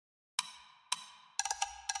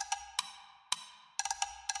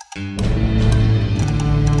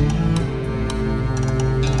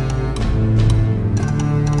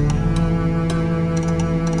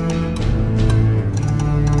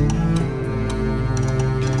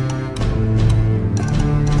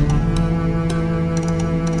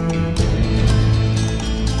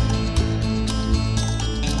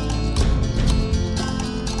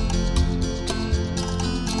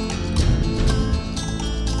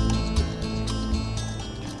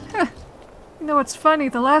It's funny,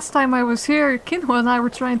 the last time I was here, Kindle and I were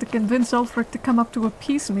trying to convince Ulfric to come up to a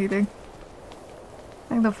peace meeting.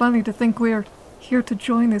 Kinda funny to think we're here to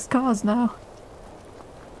join his cause now.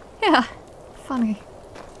 Yeah, funny.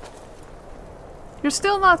 You're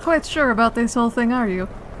still not quite sure about this whole thing, are you?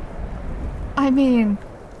 I mean,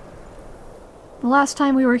 the last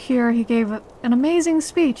time we were here, he gave an amazing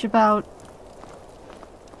speech about,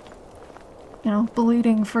 you know,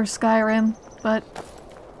 bleeding for Skyrim, but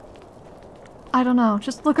I don't know,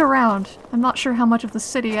 just look around. I'm not sure how much of the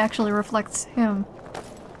city actually reflects him.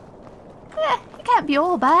 It can't be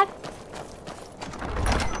all bad.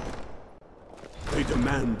 They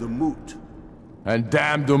demand the moot. And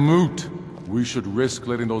damn the moot! We should risk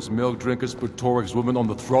letting those milk drinkers put Torik's woman on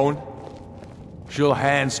the throne? She'll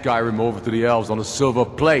hand Skyrim over to the elves on a silver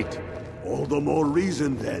plate. All the more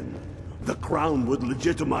reason then. The crown would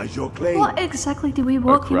legitimize your claim. What exactly do we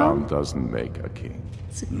want? A crown doesn't make a king.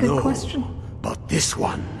 It's a good question. But this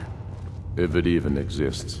one... If it even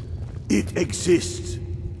exists. It exists.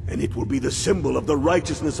 And it will be the symbol of the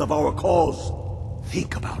righteousness of our cause.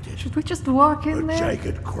 Think about it. Should we just walk in there? A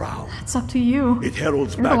jagged crown. It's up to you. It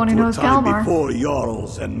heralds You're back the one who to a knows time Galmar. before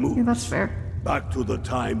Jarls and moots. Yeah, that's fair. Back to the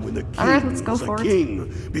time when the king Alright, let's go was for a it.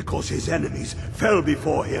 king because his enemies fell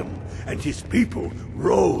before him, and his people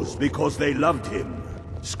rose because they loved him.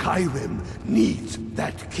 Skyrim needs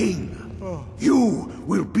that king. You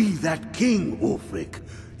will be that king, Ulfric.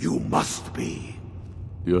 You must be.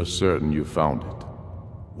 You're certain you found it?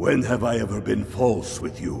 When have I ever been false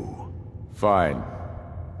with you? Fine.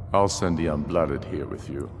 I'll send the Unblooded here with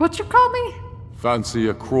you. What you call me? Fancy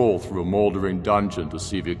a crawl through a moldering dungeon to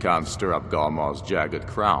see if you can't stir up Galmar's Jagged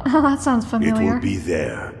Crown. Oh, that sounds familiar. It will be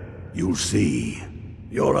there. You'll see.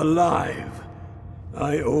 You're alive.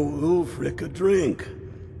 I owe Ulfric a drink.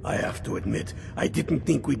 I have to admit, I didn't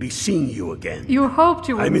think we'd be seeing you again. You hoped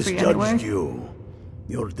you wouldn't be anyway. I misjudged you.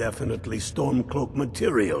 You're definitely Stormcloak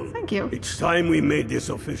material. Thank you. It's time we made this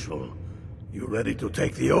official. You ready to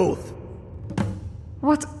take the oath?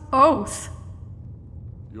 What oath?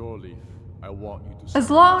 Your leaf. I want you to... As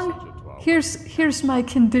long... Here's my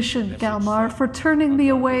condition, Galmar, for turning me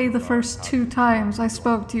away the first 2 times I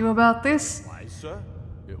spoke to you about this. Why, sir?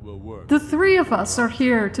 It will work. The 3 of us are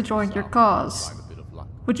here to join your cause.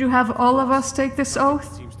 Would you have all of us take this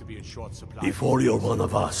oath? Before you're one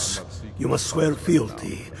of us, you must swear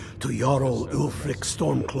fealty to Jarl Ulfric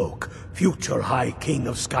Stormcloak, future High King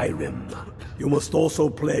of Skyrim. You must also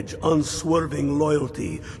pledge unswerving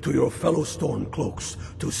loyalty to your fellow Stormcloaks,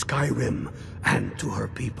 to Skyrim, and to her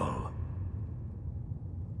people.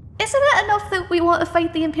 Isn't it enough that we want to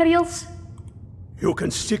fight the Imperials? You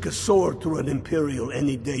can stick a sword through an Imperial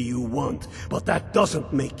any day you want, but that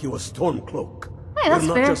doesn't make you a Stormcloak. Hey, that's We're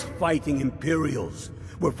not fair. just fighting Imperials.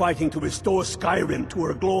 We're fighting to restore Skyrim to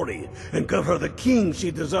her glory and give her the king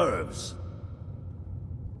she deserves.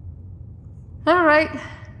 Alright.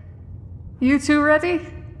 You 2 ready?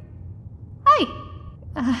 Hey!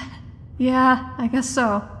 Yeah, I guess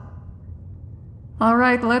so.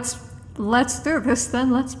 Alright, let's do this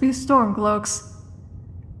then. Let's be Stormcloaks.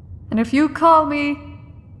 And if you call me...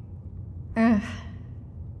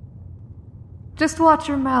 just watch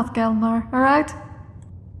your mouth, Galmar, alright?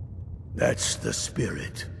 That's the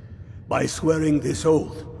spirit. By swearing this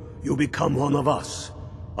oath, you become one of us.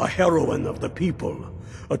 A heroine of the people.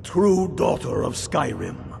 A true daughter of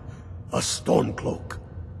Skyrim. A Stormcloak.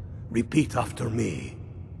 Repeat after me.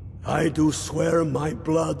 I do swear my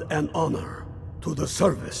blood and honor to the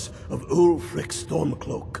service of Ulfric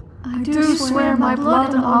Stormcloak. I do swear my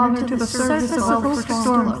blood and honor to the service of Ulfric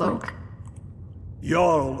Stormcloak.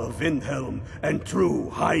 Jarl of Windhelm and true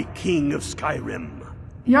High King of Skyrim.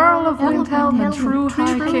 Jarl of Windhelm and true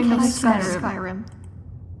High King of Skyrim.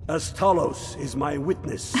 As Talos is my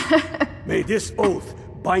witness, may this oath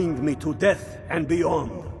bind me to death and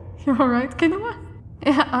beyond. You alright, Kinoa?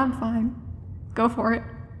 Yeah, I'm fine. Go for it.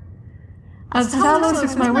 As Talos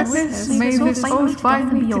is my witness, may this oath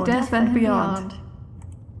bind me to death and beyond.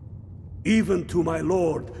 Even to my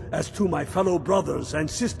lord, as to my fellow brothers and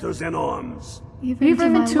sisters in arms.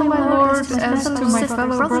 Even to my lord, as to my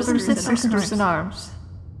fellow brothers and sisters in arms.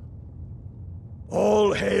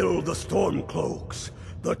 All hail the Stormcloaks,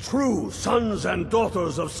 The true sons and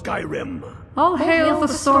daughters of Skyrim. All hail the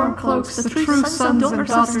Stormcloaks, the true sons and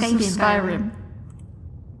daughters of Skyrim.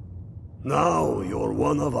 Now you're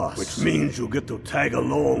one of us, which means you get to tag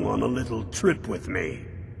along on a little trip with me.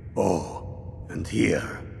 Oh, and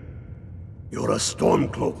here. You're a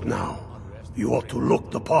Stormcloak now. You ought to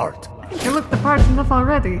look the part. You look the part enough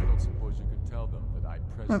already. I don't suppose you could tell them that I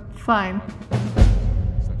present Fine.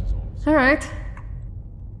 such as all. Alright.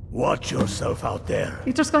 Watch yourself out there.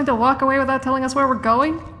 You just going to walk away without telling us where we're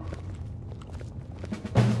going?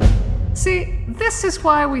 See, this is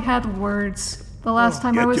why we had words the last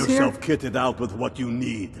time I was Get here. yourself kitted out with what you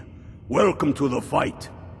need. Welcome to the fight.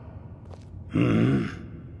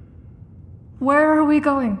 Where are we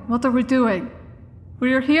going? What are we doing?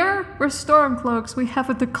 We're here, we're Stormcloaks, we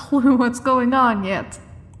haven't a clue what's going on yet.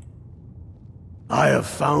 I have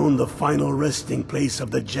found the final resting place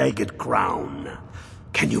of the Jagged Crown.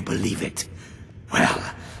 Can you believe it? Well,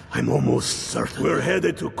 I'm almost certain. We're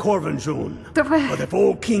headed to Corvinjune. But if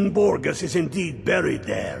old King Borgus is indeed buried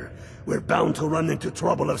there, we're bound to run into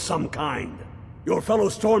trouble of some kind. Your fellow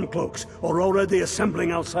Stormcloaks are already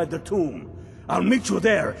assembling outside the tomb. I'll meet you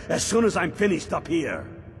there as soon as I'm finished up here.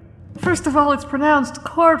 First of all, it's pronounced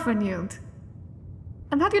Corvinjune.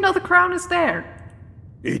 And how do you know the crown is there?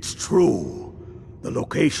 It's true. The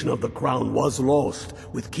location of the crown was lost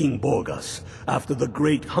with King Borgus after the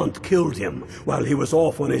Great Hunt killed him while he was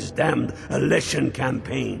off on his damned election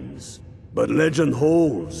campaigns. But legend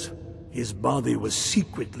holds, his body was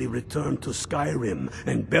secretly returned to Skyrim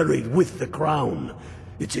and buried with the crown.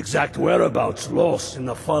 Its exact whereabouts lost in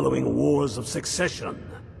the following Wars of Succession.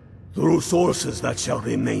 Through sources that shall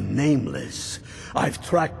remain nameless, I've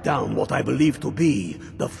tracked down what I believe to be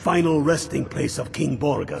the final resting place of King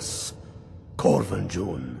Borgus.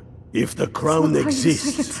 Corvinjune. If the crown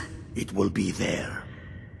exists, it will be there.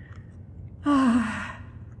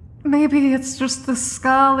 Maybe it's just the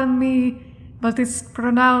skull in me, but it's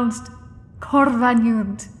pronounced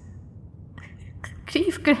Corvinjune.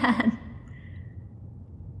 Grief Gran.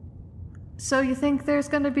 So you think there's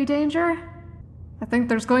gonna be danger? I think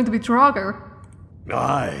there's going to be Draugr.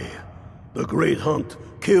 Aye. The Great Hunt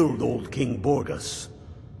killed old King Borgus.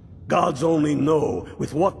 Gods only know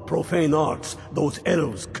with what profane arts those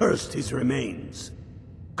elves cursed his remains.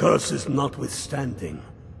 Curses notwithstanding,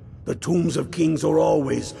 the tombs of kings are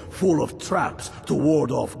always full of traps to ward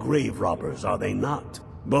off grave robbers, are they not?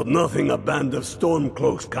 But nothing a band of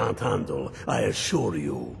Stormcloaks can't handle, I assure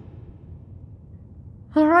you.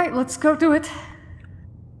 Alright, let's go do it.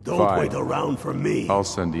 Don't Fine. wait around for me. I'll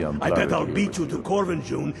send the I bet I'll beat you to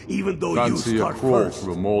Corvinjune, even though you Fancy a start crawl first.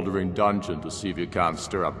 through a moldering dungeon to see if you can't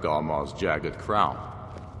stir up Galmar's Jagged Crown.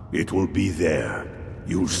 It will be there.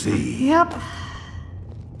 You'll see. Yep.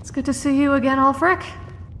 It's good to see you again, Ulfric.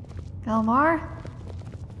 Galmar.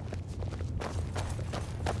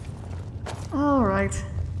 Alright.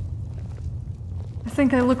 I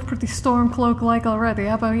think I look pretty Stormcloak-like already.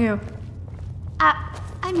 How about you?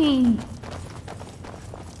 I mean,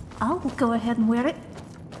 I'll go ahead and wear it.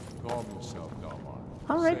 Calm yourself, Galmar.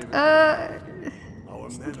 Alright,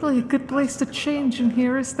 it's not really a good place to change in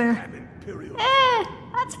here, is there?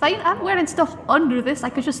 That's fine. I'm wearing stuff under this. I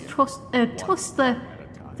could just toss the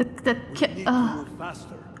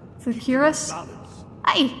cuirass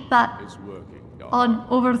aye, that It's working, Galmar. on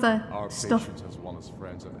over the Our stuff. patience has won us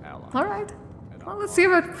friends and allies. Alright. Well, let's see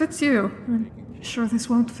if it fits you. I'm sure this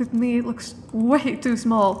won't fit me. It looks way too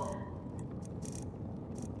small.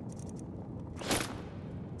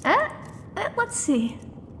 let's see.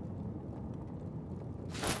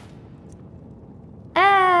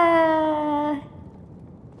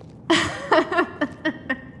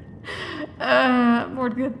 More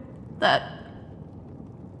good. That.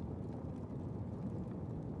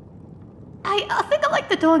 I think I like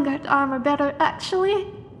the Dawnguard armor better, actually.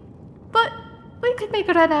 But we could make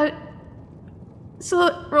it run out.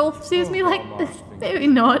 So Rolf sees me like this. Maybe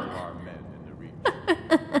not. Our men in the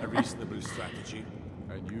region. A reasonable strategy.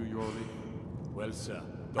 And you, Yorli? Well, sir,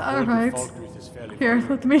 the All whole right. Falkreath is fairly Here, wide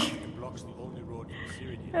let me. and blocks the only road from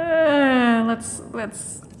Ciridia.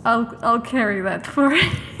 Let's. I'll carry that for you.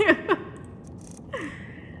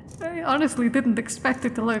 I honestly didn't expect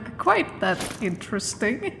it to look quite that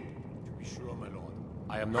interesting. To be sure, my lord.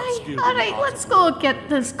 I am not Aye, skilled in alright, the art let's of go war. get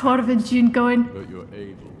this Corvinjune going. But you're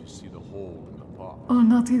able to see the hole in the pot. Oh,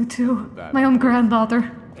 not you too. My own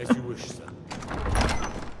granddaughter. As you wish, sir.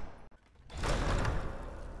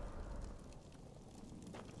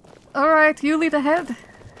 Alright, you lead ahead.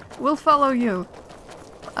 We'll follow you.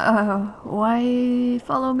 Why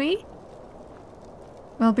follow me?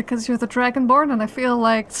 Well, because you're the Dragonborn and I feel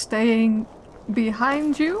like staying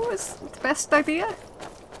behind you is the best idea.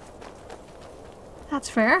 That's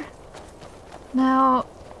fair. Now...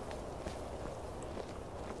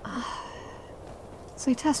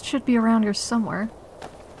 so test should be around here somewhere.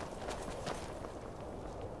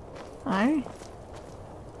 Aye?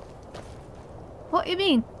 What do you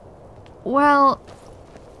mean? Well...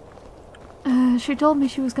 she told me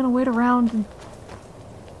she was gonna wait around and...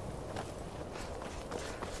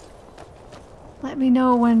 let me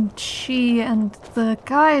know when she and the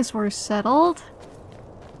guys were settled.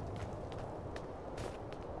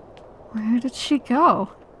 Where did she go?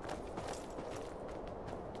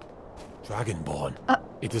 Dragonborn,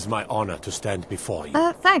 it is my honor to stand before you.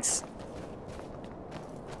 Thanks.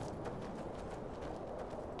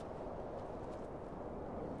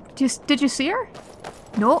 Did you see her?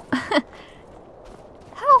 No.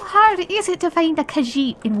 How hard is it to find a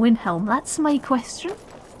Khajiit in Windhelm? That's my question.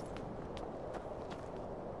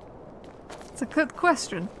 It's a good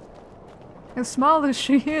question. As small as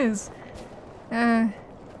she is,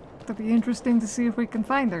 it'll be interesting to see if we can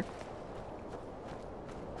find her.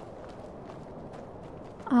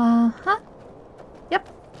 Uh-huh. Yep.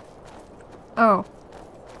 Oh.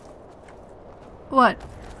 What?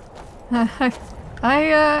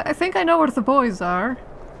 I think I know where the boys are.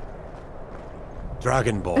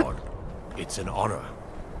 Dragonborn, it's an honor.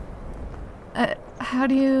 How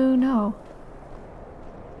do you know?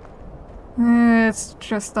 It's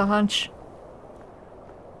just a hunch.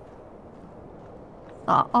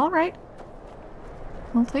 Alright.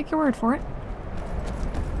 I'll take your word for it.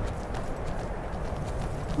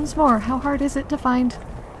 Once more, how hard is it to find...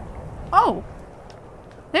 Oh!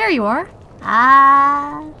 There you are!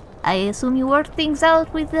 Ah, I assume you worked things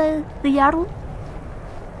out with the Jarl?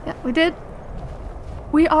 Yeah, we did.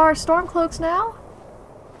 We are Stormcloaks now.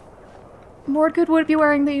 Mordgood would be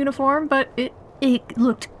wearing the uniform, but it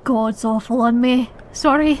looked god's awful on me.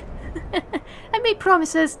 Sorry. I made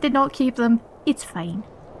promises, did not keep them. It's fine.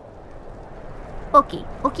 Okay.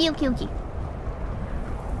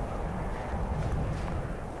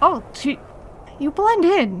 Oh, you blend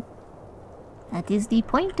in. That is the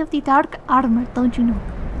point of the dark armor, don't you know?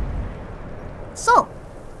 So,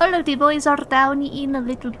 all of the boys are down in a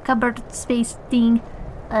little cupboard space thing,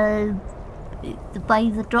 by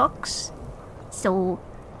the docks. So,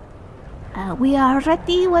 we are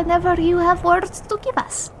ready whenever you have words to give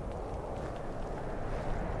us.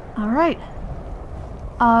 Alright.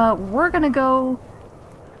 We're gonna go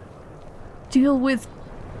deal with,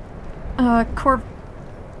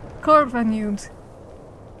 Corvinund.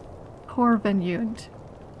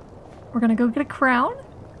 We're gonna go get a crown,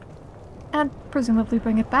 and presumably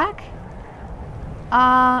bring it back.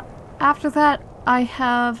 After that, I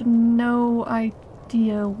have no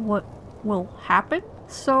idea what will happen,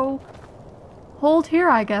 so hold here,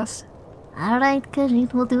 I guess. Alright,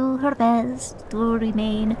 Khajiit will do her best to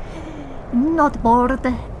remain not bored.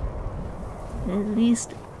 At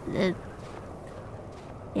least,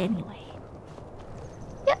 anyway.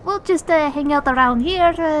 Yeah, we'll just hang out around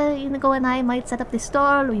here. Inigo and I might set up this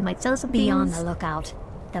stall, we might sell some Be things. on the lookout.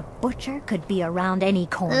 The butcher could be around any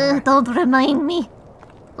corner. Don't remind me.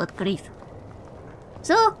 Good grief.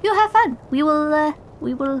 So, you have fun. We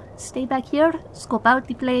will stay back here, scope out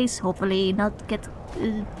the place, hopefully not get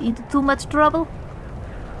into too much trouble.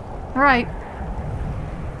 Alright.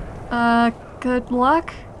 Good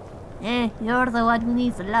luck. You're the one who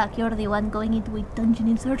needs luck. You're the one going into a dungeon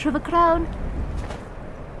in search of a crown.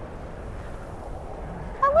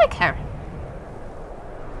 I like her.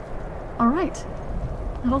 Alright.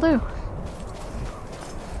 That'll do.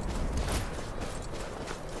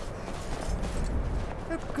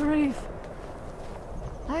 Good grief.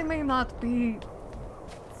 I may not be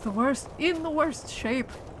in the worst shape,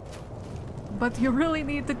 but you really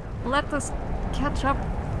need to let us catch up,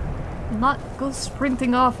 not go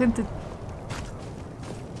sprinting off into...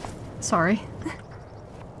 Sorry.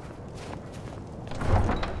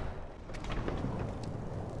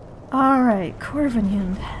 Alright,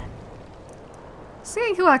 Corvinund.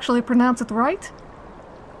 See who actually pronounced it right.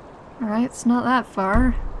 Alright, it's not that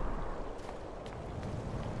far.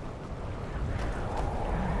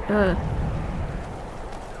 Don't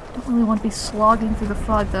really want to be slogging through the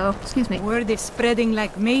fog, though. Excuse me. Word is spreading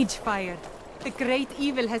like mage fire. The great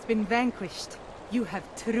evil has been vanquished. You have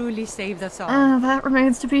truly saved us all. That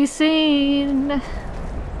remains to be seen.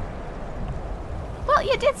 Well,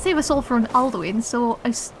 you did save us all from Alduin, so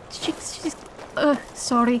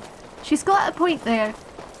sorry. She's got a point there.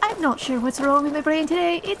 I'm not sure what's wrong with my brain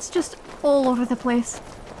today. It's just all over the place.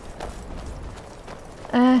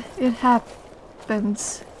 It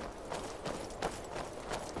happens.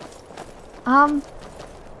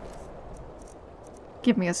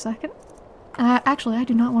 Give me a second. Actually, I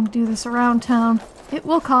do not want to do this around town. it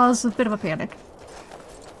will cause a bit of a panic.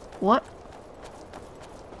 What?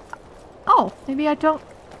 Oh, maybe I don't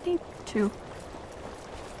need to.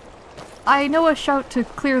 I know a shout to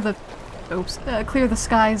clear the... Oops. Clear the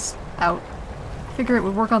skies out. Figure it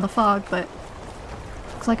would work on the fog, but...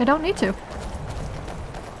 looks like I don't need to.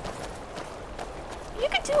 You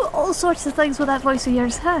can do all sorts of things with that voice of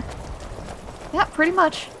yours, huh? Yeah, pretty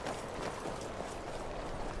much.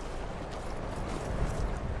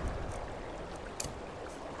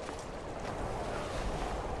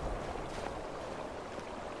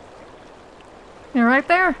 You're right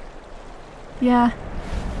there? Yeah.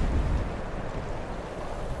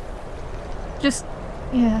 Just...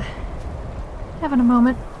 yeah. Having a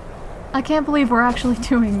moment. I can't believe we're actually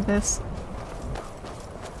doing this.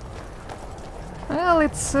 Well,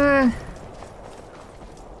 it's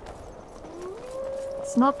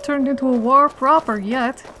not turned into a war proper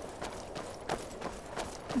yet.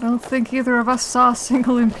 I don't think either of us saw a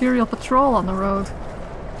single Imperial patrol on the road.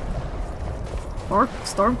 Or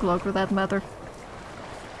Stormcloak, for that matter.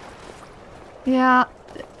 Yeah,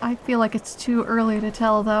 I feel like it's too early to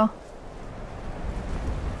tell, though.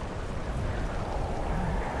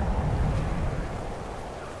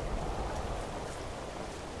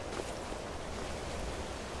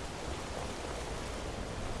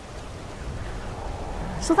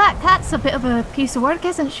 So that cat's a bit of a piece of work,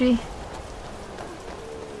 isn't she?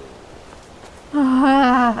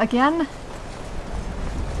 Again?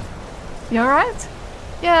 You alright?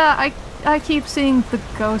 Yeah, I keep seeing the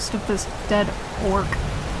ghost of this dead orc.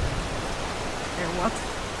 Or what?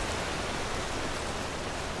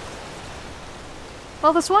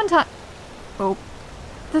 Well, this one time... oh.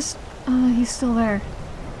 This... he's still there.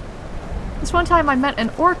 This one time I met an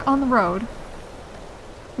orc on the road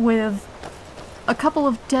with a couple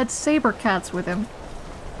of dead saber cats with him.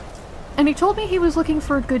 And he told me he was looking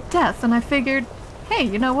for a good death, and I figured, hey,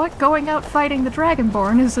 you know what? Going out fighting the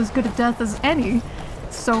Dragonborn is as good a death as any.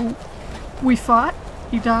 So, we fought,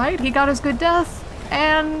 he died, he got his good death,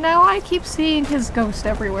 and now I keep seeing his ghost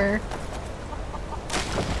everywhere.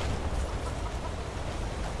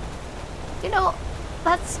 You know,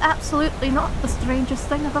 that's absolutely not the strangest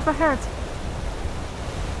thing I've ever heard.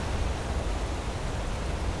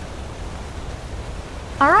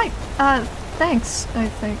 Alright, thanks, I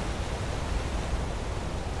think.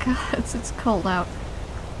 God, it's cold out.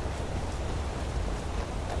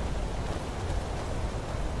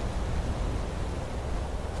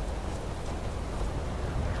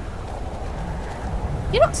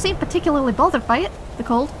 You don't seem particularly bothered by it, the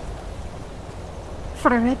cold.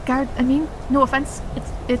 For a red guard, I mean, no offense.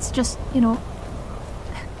 It's just, you know.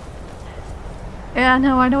 Yeah,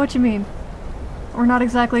 no, I know what you mean. We're not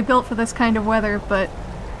exactly built for this kind of weather, but,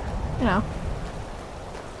 you know.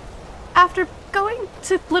 After going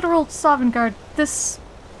to literal Sovngarde, this...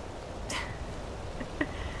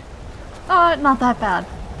 not that bad.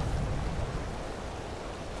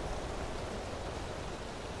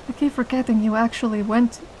 I keep forgetting you actually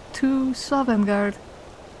went to Sovngarde.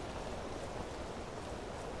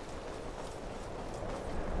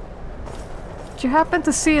 Did you happen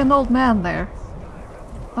to see an old man there?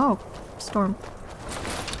 Oh,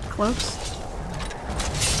 Stormcloaks.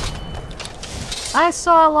 I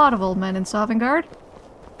saw a lot of old men in Sovngarde.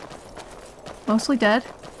 Mostly dead.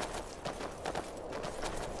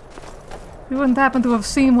 You wouldn't happen to have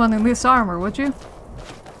seen one in this armor, would you?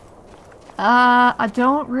 I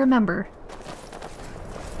don't remember.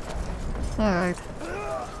 Alright.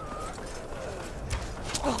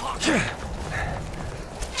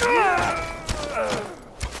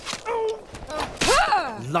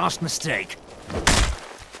 Last mistake.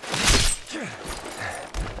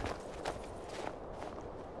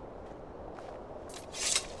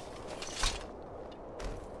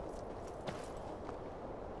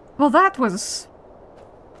 Well, that was...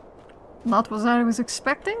 not what I was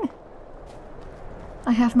expecting.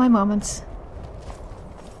 I have my moments.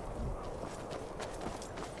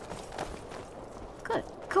 Good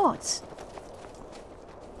gods.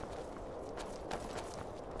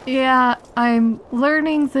 Yeah, I'm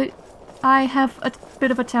learning that I have a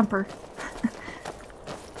bit of a temper.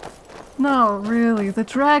 No, really, the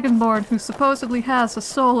Dragonborn who supposedly has the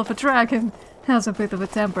soul of a dragon has a bit of a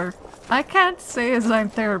temper. I can't say as I'm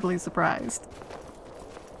terribly surprised.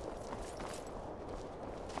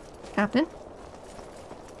 Captain?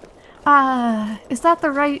 Is that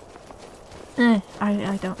the right...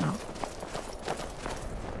 I don't know.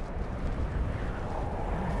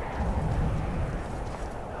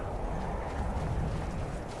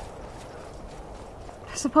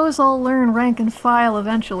 I suppose I'll learn rank and file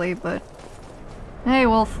eventually, but... Hey,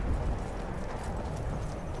 Wolf.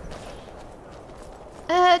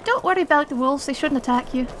 don't worry about the wolves, they shouldn't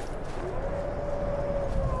attack you.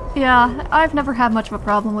 Yeah, I've never had much of a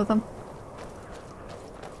problem with them.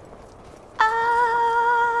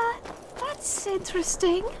 That's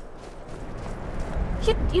interesting.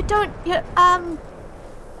 You don't, any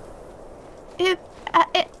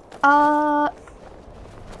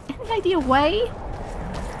idea why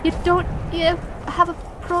you don't have a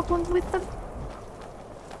problem with them?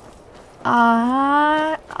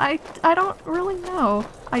 I don't really know.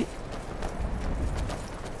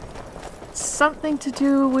 Something to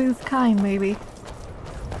do with kind, maybe.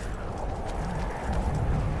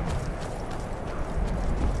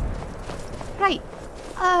 Right.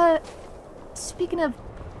 Speaking of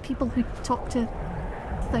people who talk to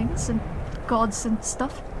things and gods and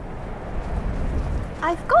stuff,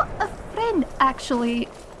 I've got a friend, actually.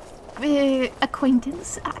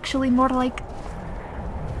 Acquaintance, actually, more like...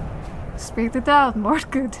 Speak it down, more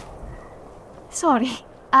good. Sorry.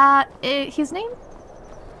 His name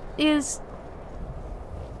is...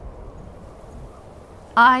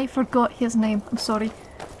 I forgot his name, I'm sorry.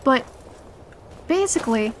 But,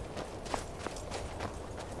 basically...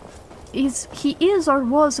 he is or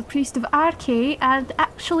was a priest of Arche and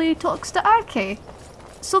actually talks to Arche.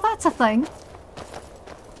 So that's a thing.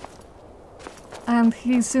 And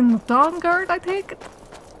he's in the Dawn Guard, I take it?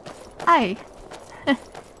 Aye.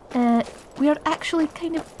 We are actually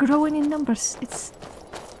kind of growing in numbers. It's...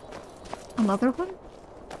 Another one?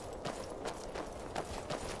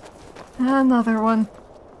 Another one.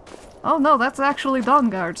 Oh no, that's actually Dawn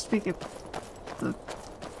Guard, speaking of the...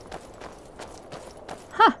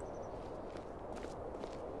 Huh.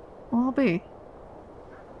 Well, I'll be.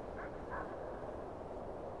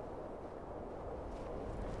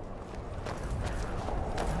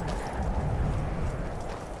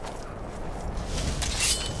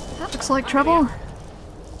 That looks like trouble.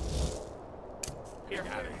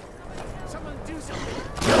 Someone do something.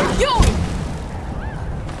 Yo!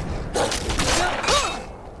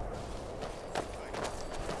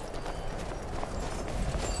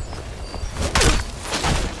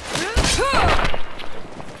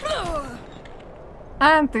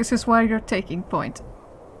 And this is why you're taking point.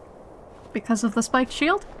 Because of the spiked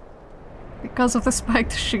shield? Because of the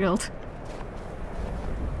spiked shield.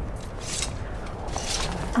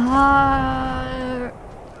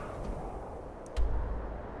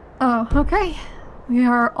 Oh, okay. We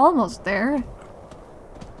are almost there.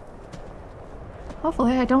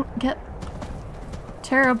 Hopefully I don't get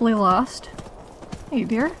terribly lost. Hey,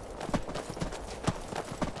 dear.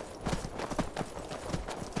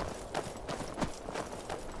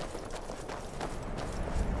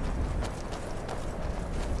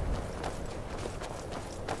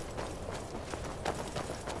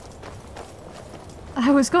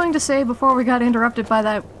 I was going to say before we got interrupted by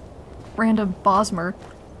that random Bosmer.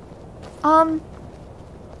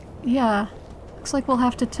 Yeah. Looks like we'll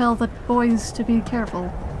have to tell the boys to be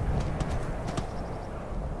careful.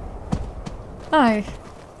 Hi.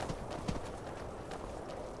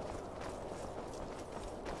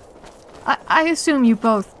 I assume you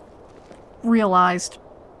both realized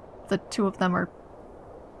the two of them are...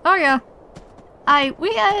 Oh yeah. I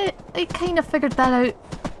kind of figured that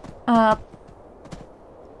out,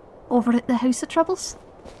 over at the House of Troubles.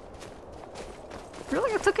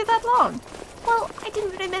 Really? It took you that long? Well, I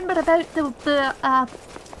didn't remember about the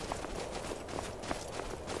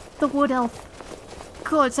wood elf.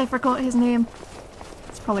 Gods, I forgot his name.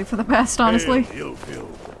 It's probably for the best, honestly. Hail,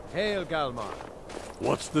 Hail, Galmar.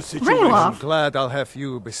 what's the situation? Rayloff. I'm glad I'll have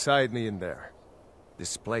you beside me in there.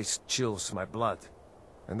 This place chills my blood.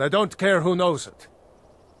 And I don't care who knows it.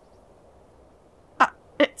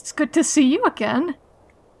 It's good to see you again.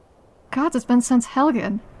 God, it's been since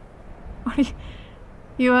Helgen. What are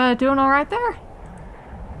you doing alright there?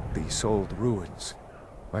 These old ruins.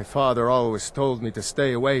 My father always told me to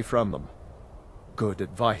stay away from them. Good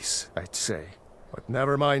advice, I'd say. But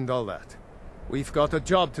never mind all that. We've got a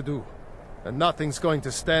job to do. And nothing's going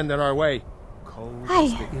to stand in our way. Cold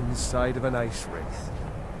as the inside of an ice wraith.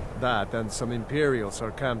 That and some Imperials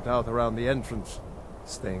are camped out around the entrance.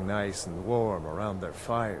 Staying nice and warm around their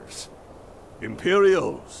fires.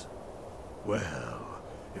 Imperials? Well,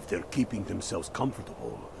 if they're keeping themselves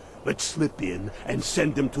comfortable, let's slip in and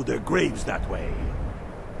send them to their graves that way.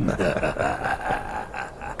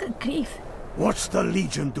 Good grief. What's the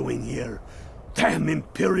Legion doing here? Damn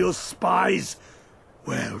Imperial spies!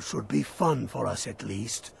 Well, should be fun for us at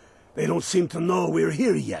least. They don't seem to know we're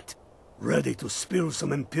here yet. Ready to spill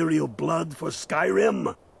some Imperial blood for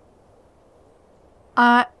Skyrim?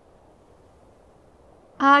 I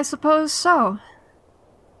suppose so.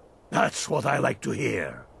 That's what I like to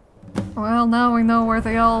hear. Well, now we know where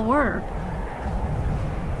they all were.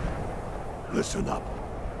 Listen up.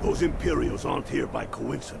 Those Imperials aren't here by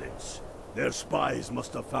coincidence. Their spies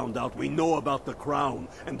must have found out we know about the crown,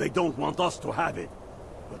 and they don't want us to have it.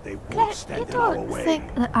 But they won't stand in our way. I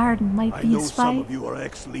think that Arden might I be know a spy. some of you are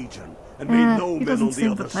ex-Legion, and may know he men doesn't on the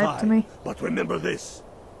seem other the type side. to me. But remember this.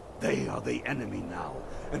 They are the enemy now,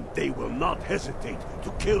 and they will not hesitate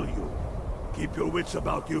to kill you. Keep your wits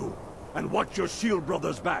about you, and watch your shield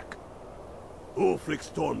brothers back. Ulfric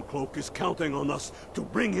Stormcloak is counting on us to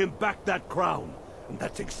bring him back that crown, and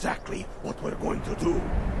that's exactly what we're going to do.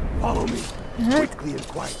 Follow me, quickly and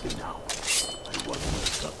quietly now. I want my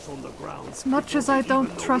guts on the ground. As much as I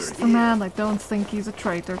don't trust the man, I don't think he's a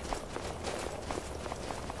traitor.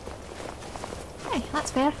 Hey,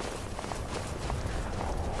 that's fair.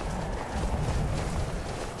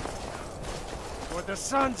 For the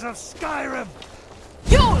sons of Skyrim!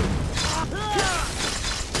 You're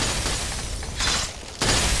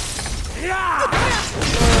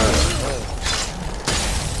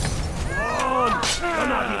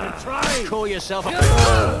not even trying! Call yourself a...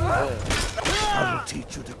 I will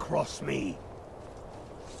teach you to cross me.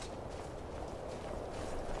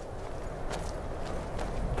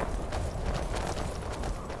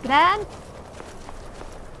 Gran?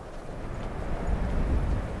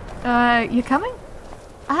 You coming?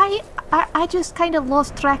 I just kind of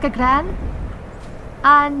lost track of Gran.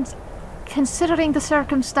 And considering the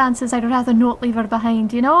circumstances, I'd rather not leave her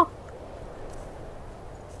behind, you know?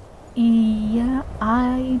 Yeah,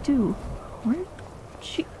 I do. Where'd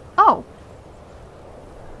she... Oh!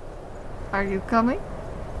 Are you coming?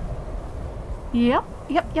 Yep.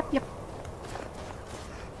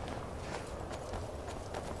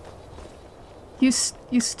 You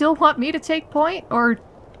still want me to take point? Or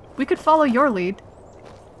we could follow your lead.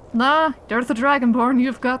 Nah, you're the Dragonborn,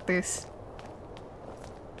 you've got this.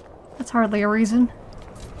 That's hardly a reason.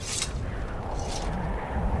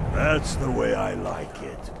 That's the way I like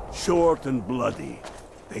it. Short and bloody.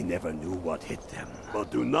 They never knew what hit them.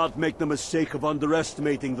 But do not make the mistake of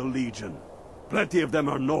underestimating the Legion. Plenty of them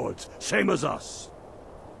are Nords, same as us.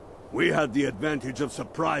 We had the advantage of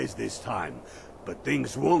surprise this time, but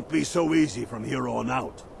things won't be so easy from here on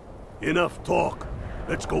out. Enough talk.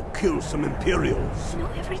 Let's go kill some Imperials. You know,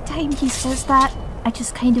 every time he says that, I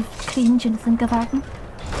just kind of cringe and think of Arden.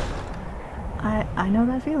 I know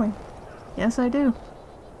that feeling. Yes, I do.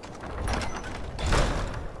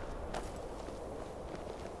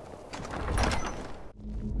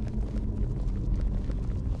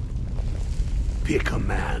 Pick a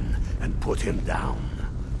man and put him down.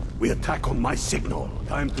 We attack on my signal.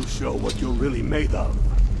 Time to show what you're really made of.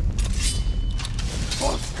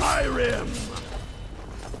 For Skyrim!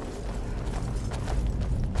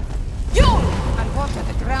 And water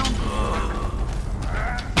the ground.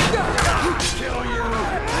 Kill you!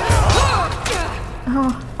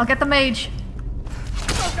 Oh, I'll get the mage.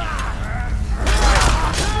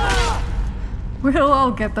 We'll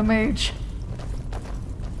all get the mage.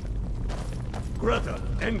 Greta,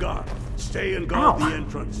 Engar, stay and guard the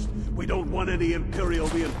entrance. We don't want any Imperial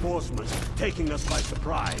reinforcements taking us by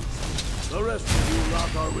surprise. The rest of you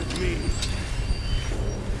lot are with me.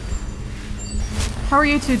 How are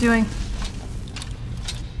you two doing?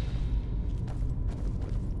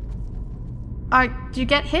 Did you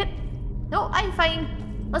get hit? No, I'm fine.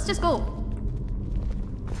 Let's just go.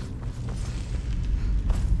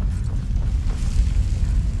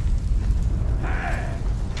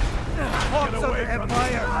 Get away from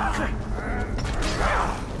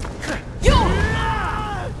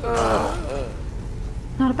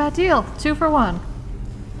Not a bad deal. 2 for 1.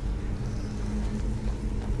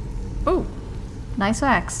 Ooh, nice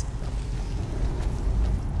axe.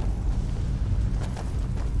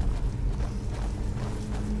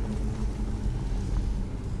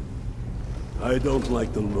 I don't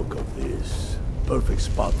like the look of this. Perfect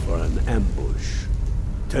spot for an ambush.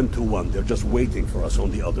 10 to 1, they're just waiting for us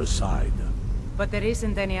on the other side. But there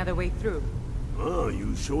isn't any other way through. Oh,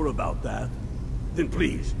 you sure about that? Then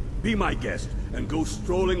please, be my guest and go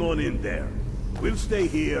strolling on in there. We'll stay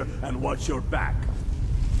here and watch your back.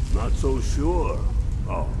 Not so sure.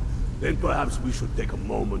 Oh, then perhaps we should take a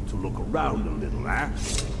moment to look around a little, eh?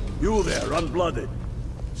 You there, unblooded.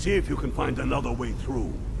 See if you can find another way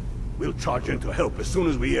through. We'll charge in to help as soon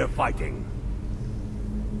as we hear fighting.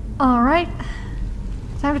 Alright.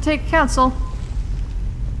 Time to take counsel.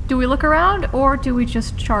 Do we look around, or do we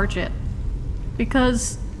just charge it?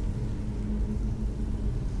 Because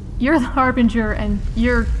you're the Harbinger, and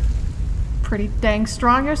you're pretty dang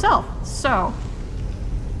strong yourself, so...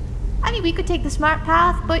 I mean, we could take the smart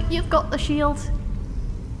path, but you've got the shield.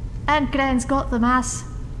 And Gren's got the mass.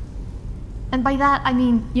 And by that, I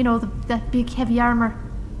mean, you know, that big heavy armor.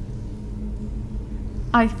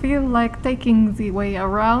 I feel like taking the way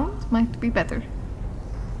around might be better.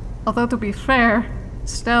 Although to be fair,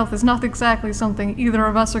 stealth is not exactly something either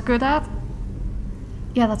of us are good at.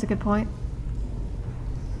 Yeah, that's a good point.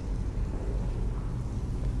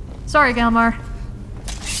 Sorry, Galmar.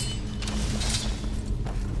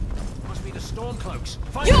 Must be the Stormcloaks.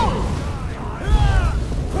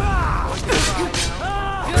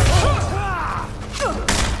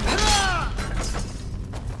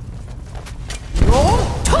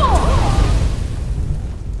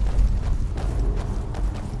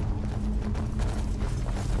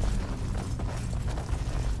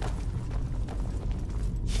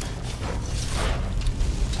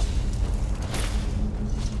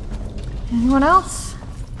 Anyone else?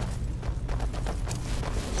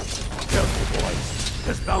 Careful, boys.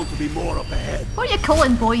 There's bound to be more up ahead. What are you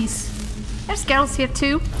calling, boys? There's girls here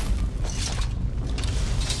too.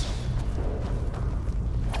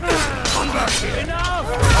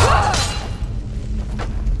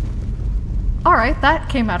 Alright, that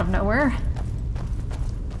came out of nowhere.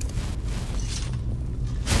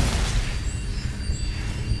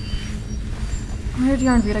 Where'd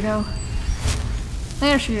Yarnvita go?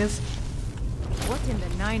 There she is. What in the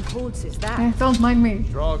nine holds is that? Eh, don't mind me.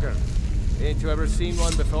 Draugr. Ain't you ever seen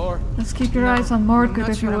one before? Just keep your eyes on Mordgood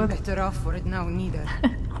if you I'm would. better off for it now, neither.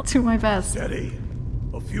 I'll do my best. Steady.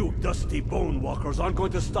 A few dusty bone walkers aren't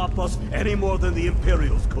going to stop us any more than the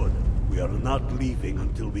Imperials could. We are not leaving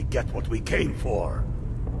until we get what we came for.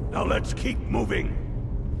 Now let's keep moving.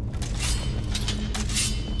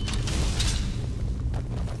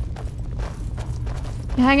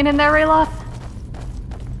 You hanging in there, Rayloth?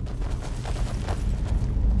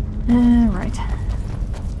 Right.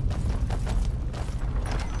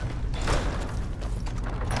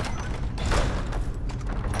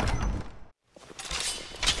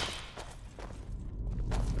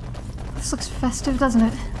 This looks festive, doesn't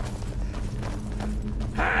it?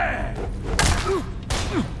 Hey!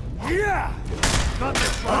 Yeah! Got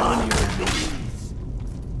this on your knees.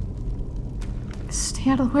 Stay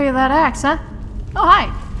out of the way of that axe, huh? Oh, hi!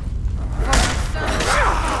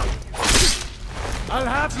 I'll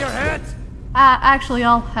have your head! Actually,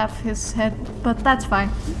 I'll have his head, but that's fine.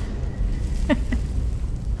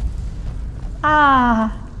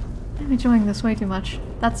 I'm enjoying this way too much.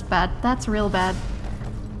 That's bad. That's real bad.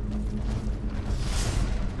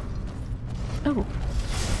 Oh.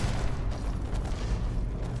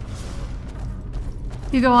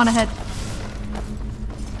 You go on ahead.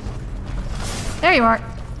 There you are.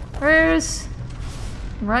 Where's...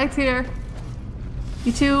 right here.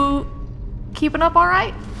 You two keeping up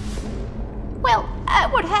alright? Well,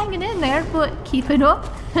 we're hanging in there, but keeping up.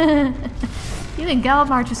 You and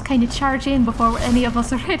Galmar just kind of charge in before any of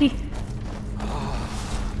us are ready.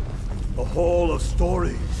 A hall of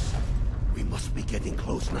stories. We must be getting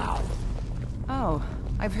close now. Oh,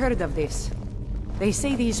 I've heard of this. They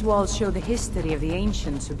say these walls show the history of the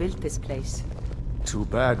ancients who built this place. Too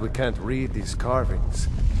bad we can't read these carvings.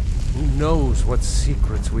 Who knows what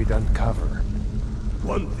secrets we'd uncover?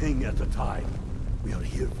 One thing at a time. We are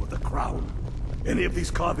here for the crown. Any of these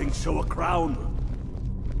carvings show a crown?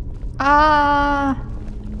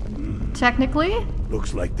 Technically?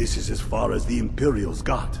 Looks like this is as far as the Imperials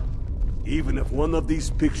got. Even if one of these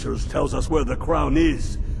pictures tells us where the crown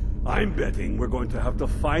is, I'm betting we're going to have to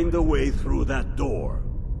find a way through that door.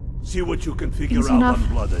 See what you can figure Easy out, enough.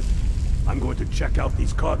 Unblooded. I'm going to check out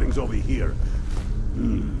these carvings over here.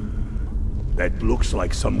 That looks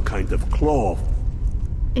like some kind of claw.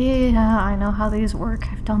 Yeah, I know how these work.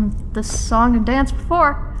 I've done this song and dance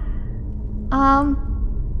before.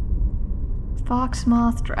 Fox,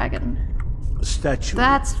 moth, dragon. A statue.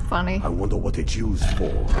 That's funny. I wonder what it's used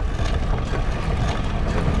for.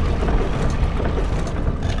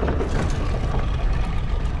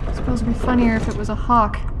 It's supposed to be funnier if it was a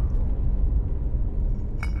hawk.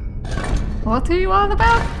 What are you on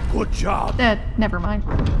about? Good job. Never mind.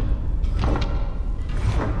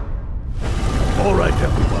 All right,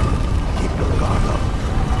 everyone. Keep your guard up.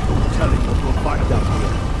 Don't tell him what we'll find out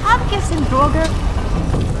here. I'm guessing Draugr.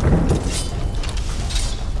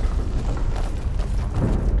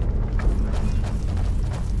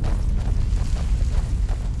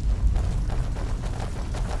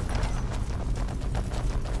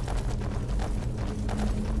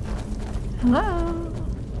 Hello?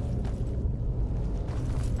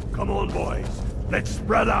 Come on, boys. Let's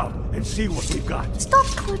spread out and see what we've got. Stop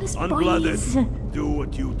calling us Unblooded, boys. do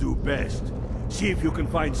what you do best. See if you can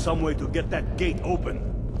find some way to get that gate open.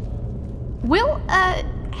 We'll,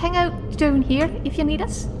 hang out down here if you need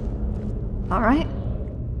us. Alright.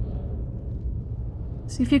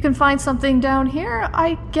 See if you can find something down here,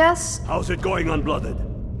 I guess. How's it going,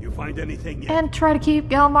 Unblooded? You find anything yet? And try to keep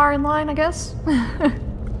Galmar in line, I guess.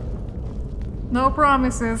 No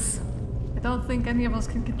promises. I don't think any of us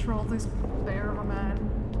can control this bear of a man.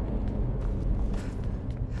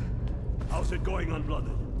 How's it going,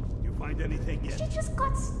 Unblooded? You find anything yet? She just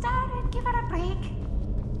got started. Give her a break.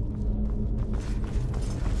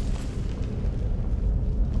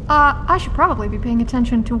 I should probably be paying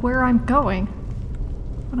attention to where I'm going.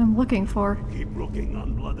 What I'm looking for. Keep looking,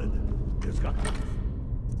 Unblooded. There's got...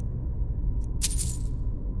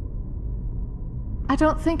 I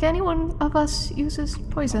don't think anyone of us uses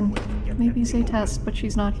poison. Maybe Zaytest, but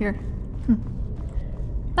she's not here.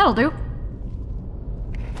 That'll do.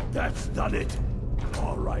 That's done it.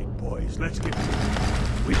 All right, boys, let's get to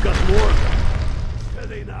it. We've got more of them.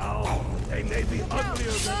 Steady now. They may be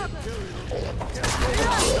uglier than Imperials.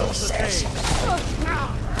 Just the same.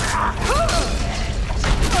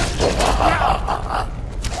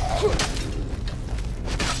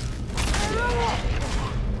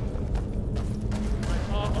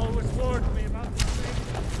 Always warned me about this thing.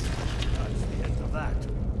 That's the end of that.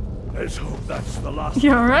 Let's hope that's the last.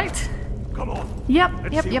 You alright? Come on. Yep,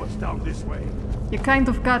 Let's see what's down this way. You kind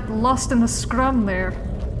of got lost in the scrum there.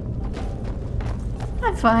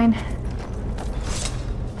 I'm fine.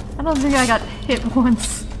 I don't think I got hit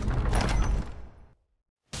once.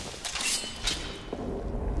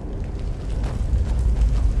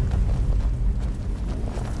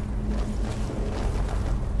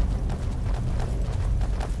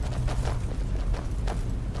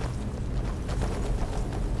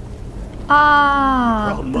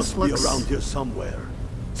 Crown this must be looks... around here somewhere.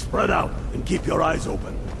 Spread out and keep your eyes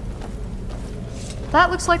open.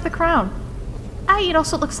 That looks like the crown. It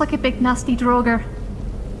also looks like a big nasty droger.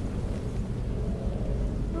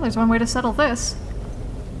 Well, there's one way to settle this.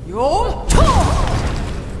 Yo!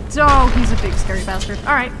 Oh, he's a big scary bastard.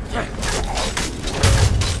 Alright.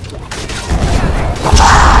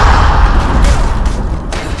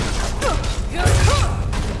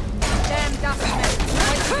 Damn dustman!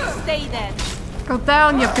 Why did you stay there? Go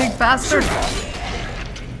down, you big bastard.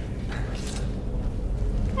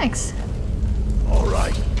 Thanks. All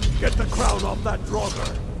right, get the crown off that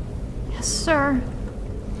draugr. Yes, sir.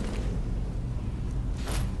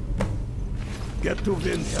 Get to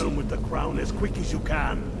Windhelm with the crown as quick as you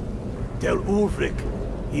can. Tell Ulfric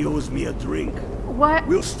he owes me a drink. What?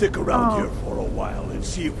 We'll stick around here for a while and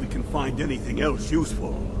see if we can find anything else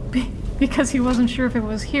useful. Because he wasn't sure if it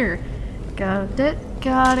was here. Got it,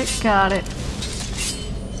 got it, got it.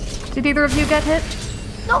 Did either of you get hit?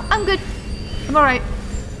 No, I'm good. I'm alright.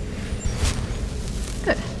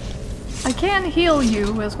 Good. I can heal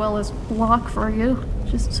you as well as block for you,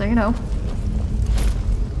 just so you know.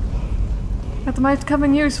 That might come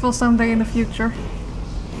in useful someday in the future.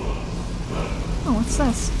 Oh, what's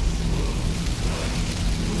this?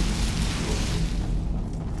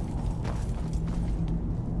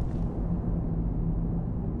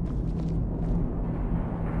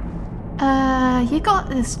 You got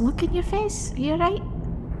this look in your face? Are you right?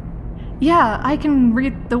 Yeah, I can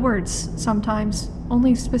read the words sometimes.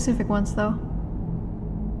 Only specific ones, though.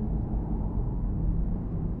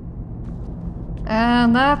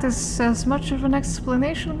 And that is as much of an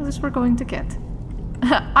explanation as we're going to get.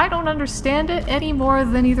 I don't understand it any more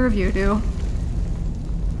than either of you do.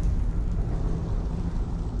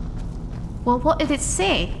 Well, what did it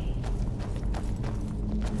say?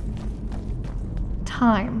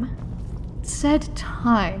 Time. It said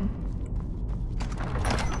time.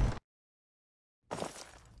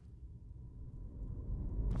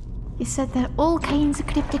 You said that all kinds of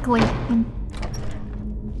cryptically. I'm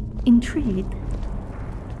intrigued.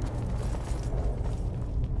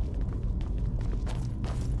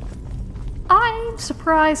 I'm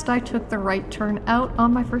surprised I took the right turn out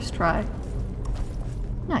on my first try.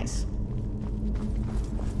 Nice.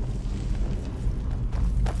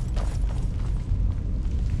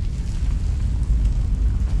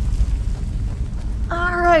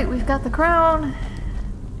 Alright, we've got the crown.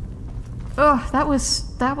 Ugh, that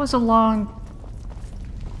was a long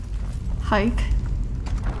hike.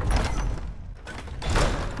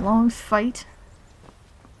 Long fight.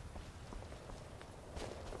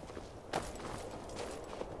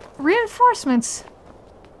 Reinforcements!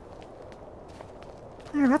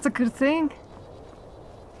 Oh, that's a good thing.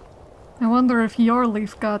 I wonder if your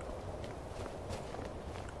leaf got,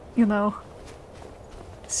 you know,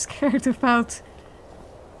 scared about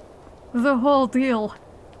the whole deal.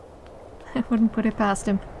 I wouldn't put it past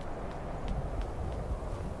him.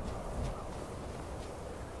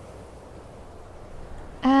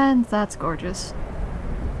 And that's gorgeous.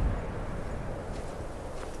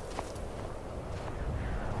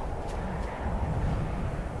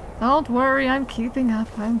 Don't worry, I'm keeping up.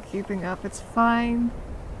 It's fine.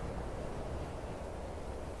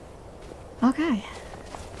 Okay.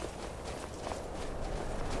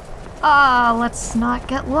 Let's not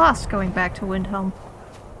get lost going back to Windhelm.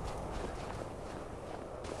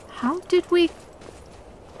 How did we...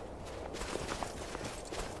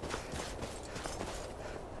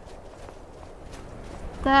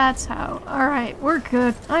 That's how. Alright, we're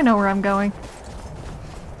good. I know where I'm going.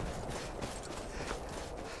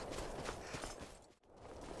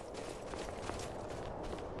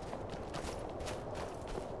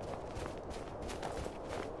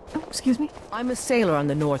 Oh, excuse me. I'm a sailor on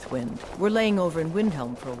the North Wind. We're laying over in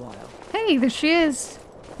Windhelm for a while. Hey, there she is.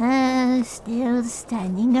 Still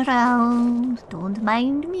standing around. Don't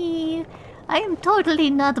mind me. I am totally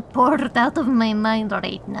not bored out of my mind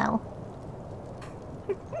right now.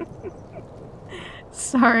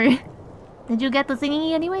 Sorry. Did you get the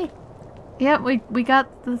thingy anyway? Yeah, we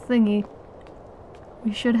got the thingy.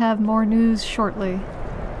 We should have more news shortly.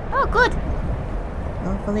 Oh, good.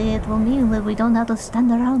 Hopefully it will mean that we don't have to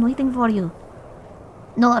stand around waiting for you.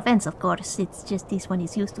 No offense, of course. It's just this one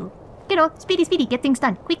is used to. You know, speedy, speedy, get things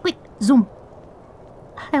done. Quick, quick, zoom.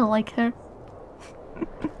 I like her.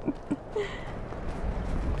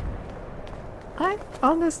 I'm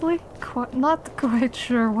honestly not quite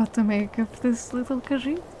sure what to make of this little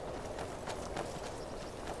Khajiit.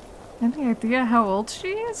 Any idea how old she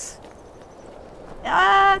is?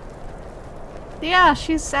 Yeah,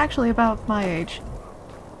 she's actually about my age.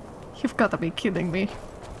 You've got to be kidding me.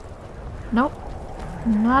 Nope,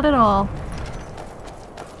 not at all.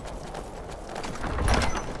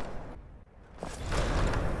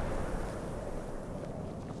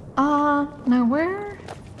 Now where?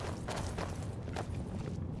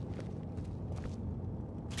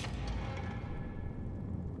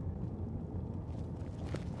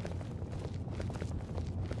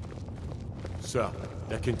 Sir,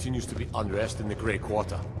 there continues to be unrest in the Grey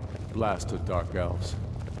Quarter. Blasted Dark Elves.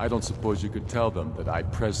 I don't suppose you could tell them that I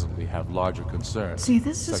presently have larger concerns. See,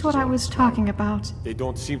 this is what I was talking about. They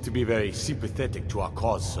don't seem to be very sympathetic to our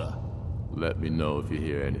cause, sir. Let me know if you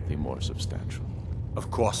hear anything more substantial.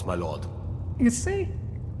 Of course, my lord. You see?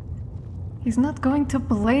 He's not going to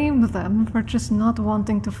blame them for just not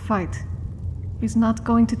wanting to fight. He's not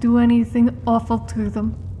going to do anything awful to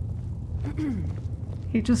them.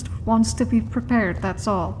 He just wants to be prepared, that's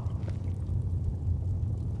all.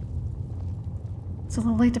 It's a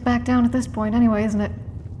little late to back down at this point anyway, isn't it?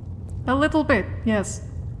 A little bit, yes.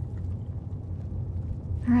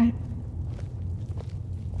 Alright.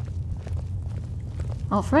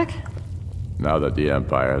 Ulfric? Now that the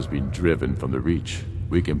Empire has been driven from the Reach,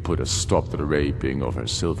 we can put a stop to the raping of her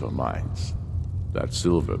silver mines. That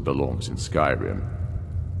silver belongs in Skyrim.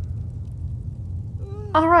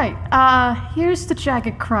 Alright, here's the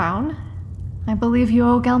Jagged Crown. I believe you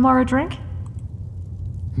owe Galmar a drink?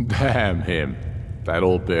 Damn him. That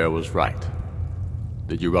old bear was right.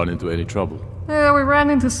 Did you run into any trouble? Yeah, we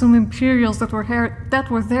ran into some Imperials that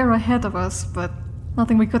were there ahead of us, but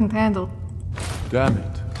nothing we couldn't handle. Damn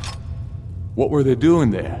it. What were they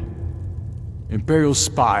doing there? Imperial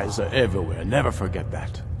spies are everywhere, never forget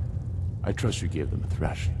that. I trust you gave them a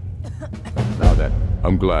thrashing. Now then,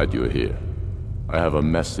 I'm glad you're here. I have a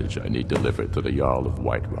message I need delivered to the Jarl of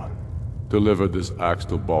Whiterun. Deliver this axe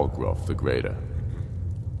to Balgruuf the Greater.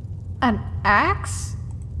 An axe?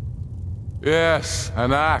 Yes,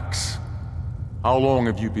 an axe. How long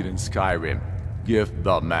have you been in Skyrim? Give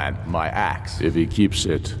the man my axe. If he keeps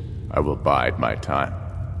it, I will bide my time.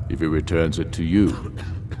 If he returns it to you,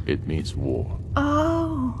 it means war.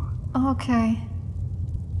 Oh, okay.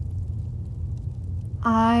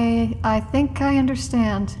 I think I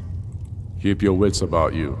understand. Keep your wits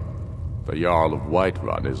about you. The Jarl of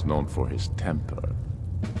Whiterun is known for his temper.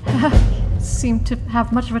 Seemed to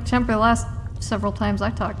have much of a temper the last several times I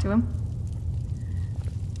talked to him.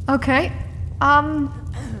 Okay,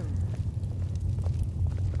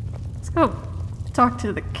 let's go talk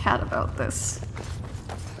to the cat about this.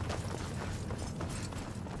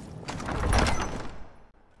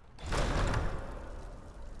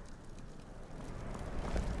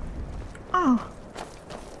 Oh.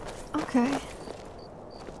 Okay.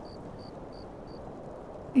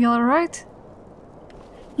 You alright?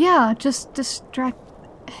 Yeah, just I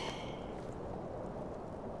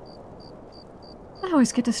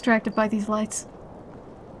always get distracted by these lights.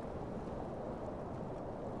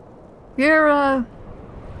 You're,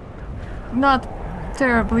 not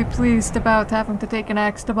terribly pleased about having to take an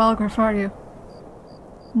axe to Balgruuf, are you?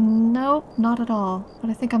 Nope, not at all. But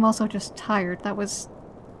I think I'm also just tired. That was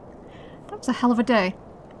a hell of a day.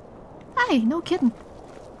 Hey, no kidding.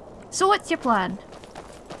 So what's your plan?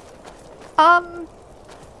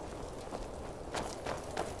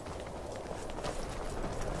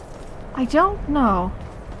 I don't know.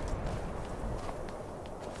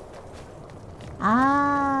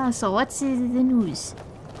 Ah, so what's the news?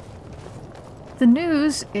 The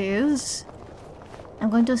news is... I'm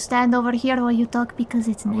going to stand over here while you talk because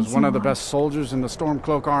it's nice. I was one of the best soldiers in the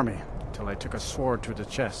Stormcloak army, till I took a sword to the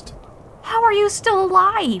chest. How are you still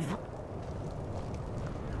alive?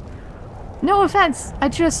 No offense, I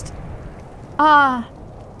just...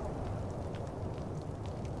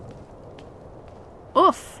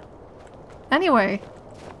 Oof. Anyway.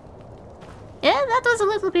 Yeah, that was a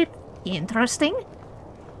little bit interesting.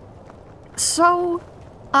 So,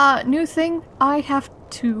 new thing, I have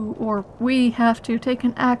to, or we have to take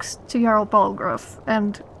an axe to Jarl Balgruuf,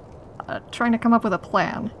 and trying to come up with a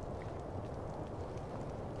plan.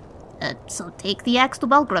 So take the axe to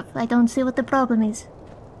Balgruuf. I don't see what the problem is.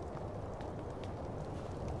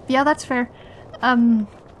 Yeah, that's fair.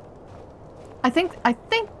 I think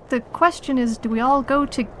the question is, do we all go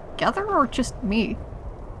together or just me?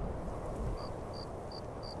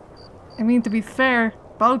 I mean, to be fair,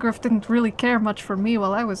 Balgruuf didn't really care much for me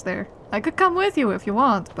while I was there. I could come with you if you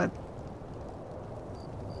want, but...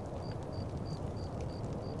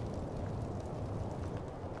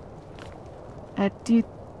 do you...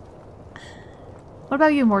 What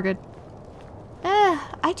about you, Morgan?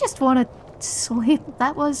 I just want to sleep.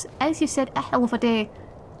 That was, as you said, a hell of a day.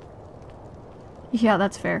 Yeah,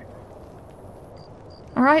 that's fair.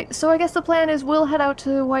 Alright, so I guess the plan is we'll head out to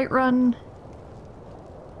Whiterun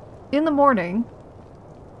in the morning,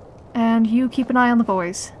 and you keep an eye on the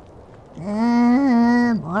boys.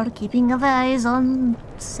 More keeping of eyes on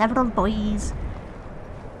several boys.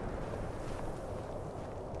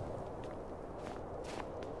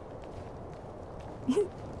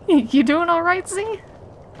 You doing alright, Z?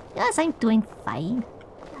 Yes, I'm doing fine.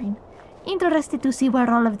 I'm interested to see where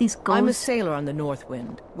all of this goes. I'm a sailor on the North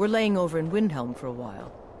Wind. We're laying over in Windhelm for a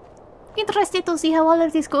while. Interested to see how all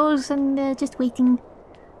of this goes, and just waiting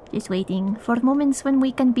for moments when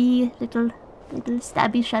we can be little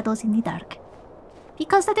stabby shadows in the dark.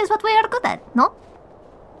 Because that is what we are good at, no?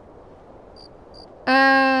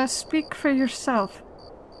 Speak for yourself.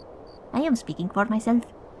 I am speaking for myself.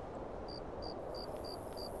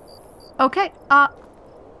 Okay,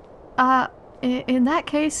 in that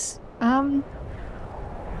case, good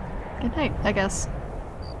night, I guess.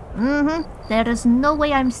 There is no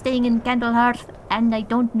way I'm staying in Candlehearth, and I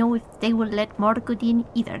don't know if they will let Morgoth in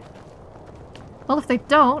either. Well, if they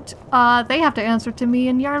don't, they have to answer to me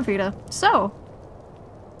and Yarnvita, so...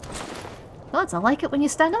 Well, it's I like it when you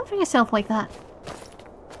stand up for yourself like that.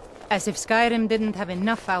 As if Skyrim didn't have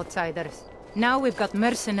enough outsiders. Now we've got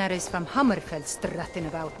mercenaries from Hammerfell strutting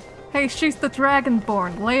about. Hey, she's the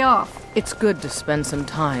Dragonborn. Lay off. It's good to spend some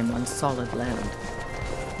time on solid land.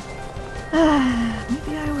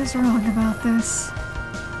 Maybe I was wrong about this.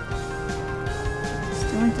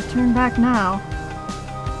 Starting to turn back now.